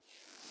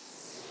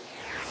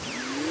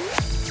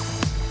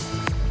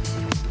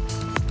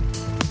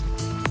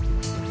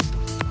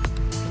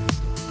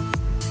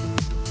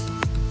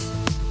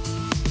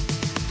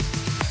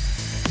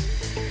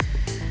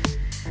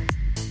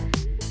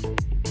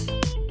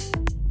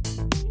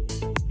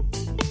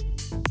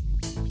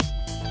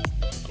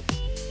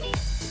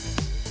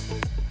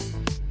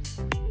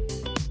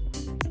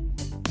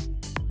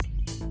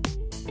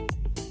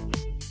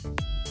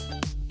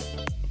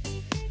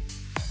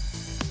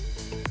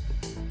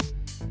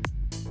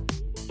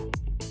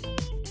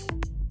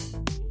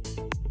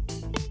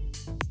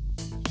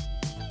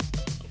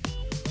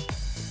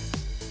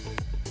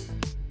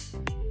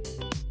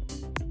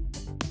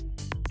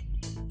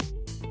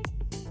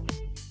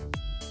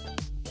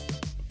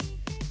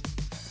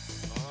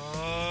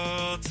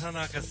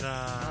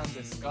Tanaka-san. 何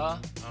です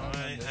か？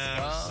 I 何です have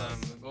か？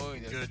 some すご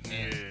いです good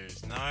ね。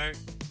 news. No,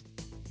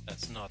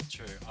 that's not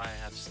true. I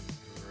have some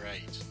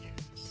great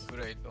news. グ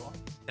レート？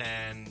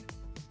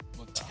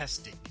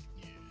 Fantastic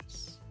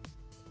news.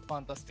 ファ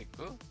ンタスティッ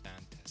ク？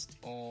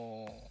 Fantastic.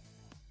 おー。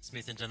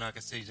Smith and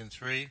Tanaka Season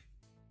 3.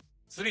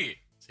 3?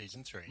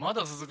 Season 3. ま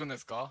だ続くんで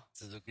すか？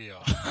続く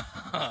よ。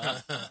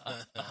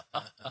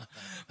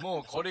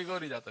もうコリゴ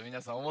リだと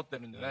皆さん思って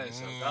るんじゃないで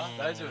しょうか？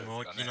大丈夫も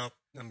うですか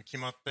ね？決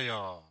まった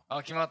よ。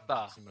あ、決まっ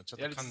た。ちょっ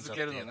とやり続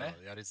けるのね。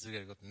やり続け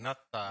ることになっ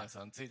た。皆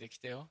さんついてき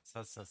てよ。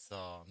そうそう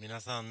そう。皆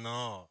さん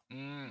の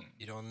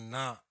いろん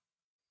な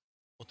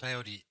お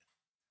便り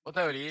お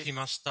便り来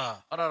まし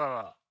た。あらら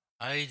ら。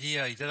アイデ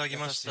ィアいただき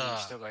ました。優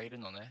しい人がいる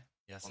のね。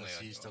優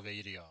しい人が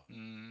いるよ。う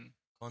ん。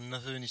こんな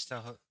風にした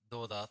ら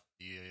どうだっ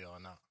ていうよ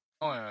うな。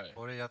はいはい。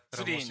これやった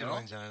ら面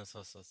白いんじゃないの？そ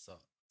うそうそう。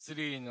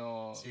3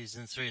のシーズ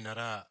ン3な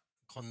ら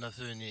こんな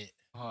風に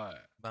はい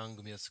番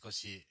組を少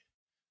し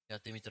や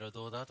ってみたら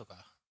どうだとか。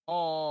あ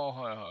あ、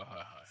はいはいはいはい。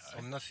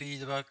そんなフィー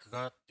ドバック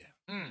があって。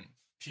うん。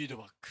フィード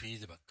バック。フィ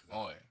ードバック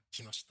が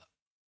来ました。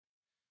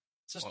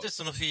そして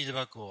そのフィード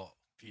バックを。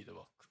フィード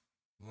バッ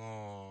ク。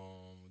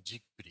もう、じ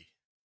っくり。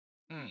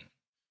うん。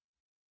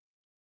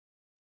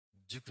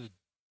熟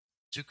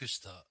し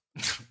た。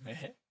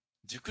え？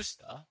熟し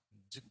た？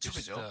熟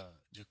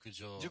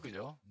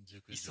女？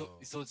イ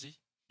ソジ？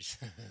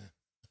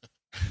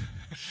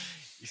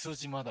イソ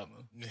ジマダ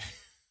ム？ね。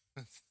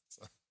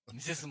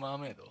ミセスマー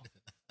メイド？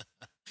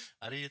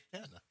あれ言った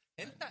よな。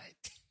変態っ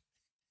て。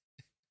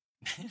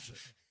何それ？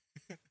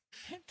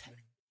変態？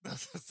そう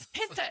そうそう。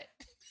変態！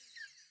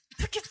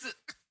不潔！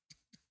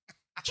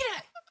嫌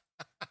い！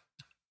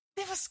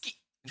でも好き！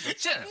どっ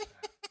ちやねん。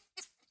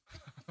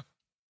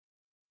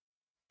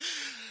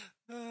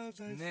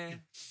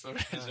ね、それ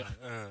じゃ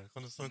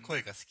うん、その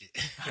声が好き。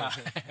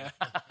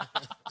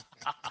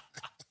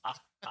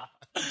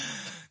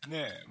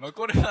ねえ、まあ、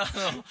これは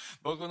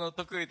僕の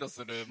得意と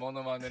するモ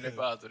ノマネレ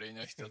パートリー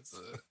の一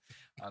つ、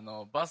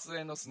バス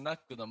へのスナッ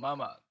クのマ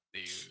マって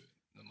いう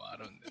のもあ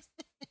るんです。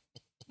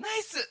ナ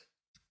イス！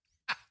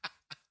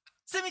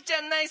スミち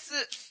ゃんナイス！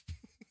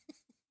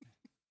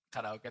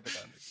カラオケとか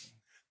の時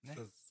に。ね。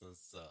そう。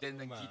全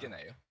然聞いて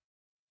ないよ。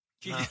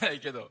聞いてない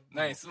けど、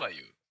ナイスは言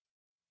う。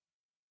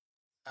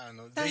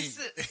ナイ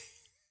ス！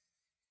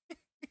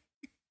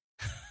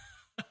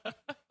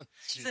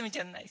スミち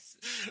ゃんナイス。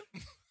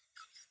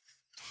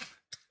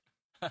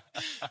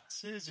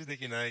集中で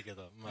きないけ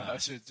ど、まあ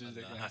集中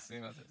できない。す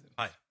みません。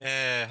は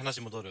い。話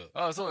戻る。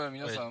あ、そうよ、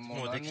皆さん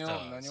もう何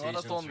笑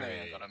とん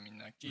ねんやからみん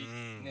な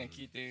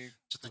聞いて。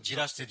ちょっとじ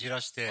らして。あ、じら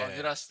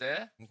し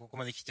て。ここ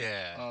まで来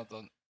て。あ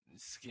と、好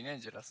きね、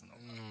じらすの。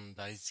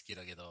大好き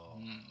だけど、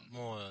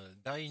もう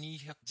第200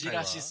回は。ジ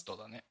ラシスト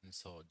だね。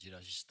そう、ジ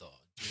ラシ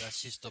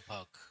スト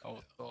パーク。おっ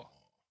と。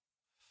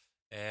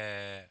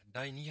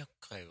第200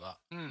回は、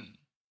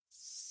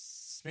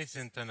スミ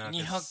ス&タナカ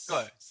200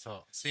回。そ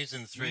う、シーズ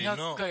ン3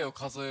の。200回を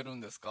数える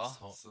んですか？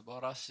素晴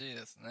らしい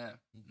ですね。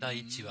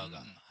第1話が、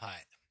は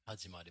い、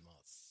始まりま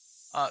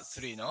す。あ、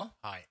3の？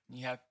はい。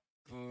200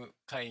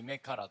回目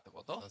からって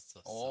こと？そ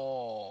う。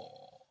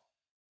お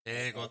ー。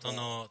英語と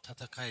の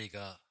戦い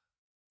が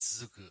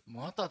続く。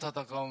また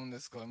戦うんで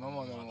すか？今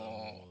まで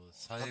も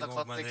戦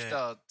ってき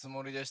たつ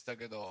もりでした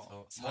け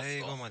ど。最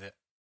後まで。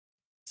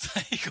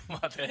最後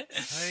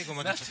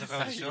まで戦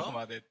うでしょ？最後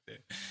までっ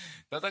て。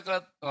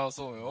あ、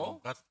そう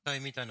よ。合体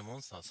みたいなも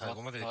んさ、最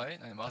後まで戦わない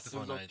と。マッス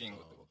ルドッキング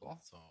ってこと？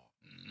そう。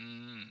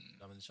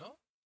ダメでしょ？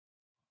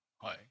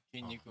はい。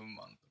筋肉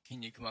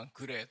マン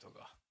クレート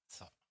が。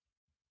そう。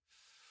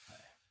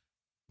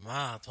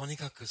まあ、とに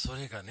かくそ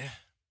れがね、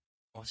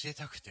教え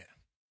たくて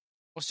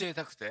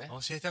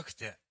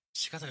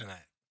仕方がな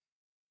い。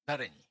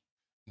誰に？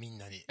みん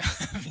なに。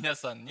皆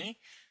さんに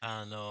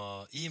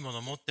いいも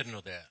の持ってる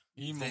ので。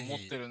いいもの持っ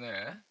てる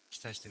ね。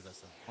期待してくだ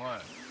さい。は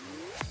い。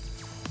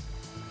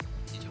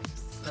以上で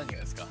す。何が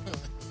ですか？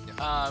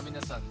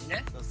皆さんに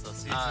ね。そう、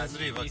シーズ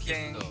ン3はきっ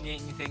と。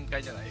2000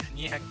回じゃないよ。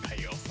200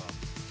回を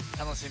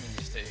楽しみ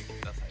にして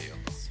くださいよ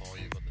と。そう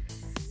いうことで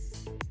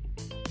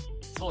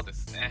す。そうで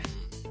すね。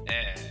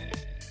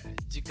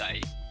次回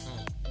に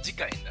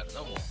なる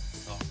のも。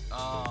そう。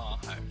は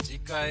い。次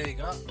回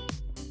がシ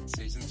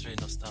ーズン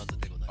3のスタート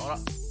でございま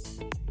す。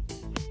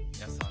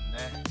皆さん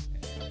ね、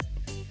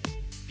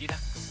リラッ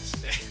クス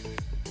して、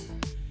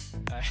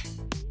はい。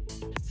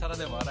皿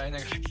でも洗いな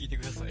がら聞いて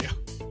くださいよ。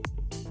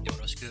よ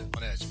ろしくお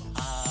願いし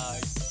ま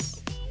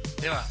す。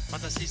では、ま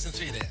たシーズン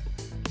3で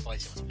お会い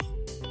しましょう。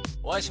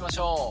お会いしまし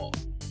ょ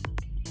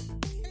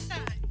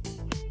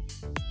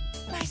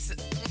う。ナイス。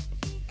こ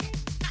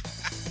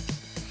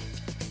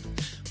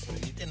れ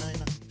似てない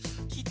な。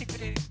聞いてく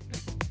れる。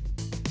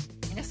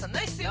皆さん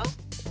ナイスよ。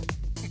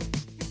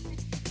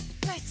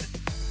ナイス。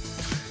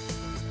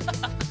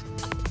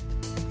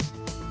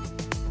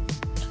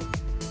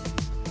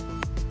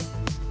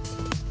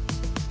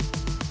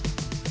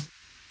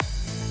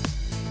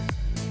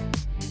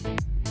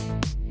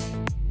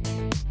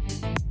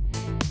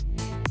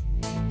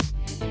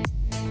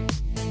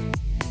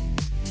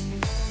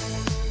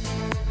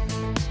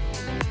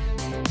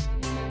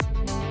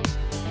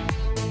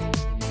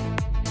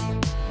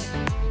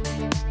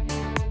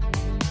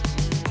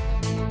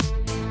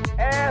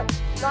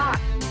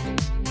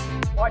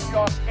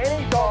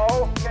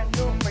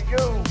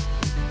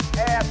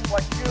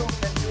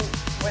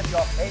よ、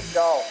えい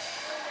よ。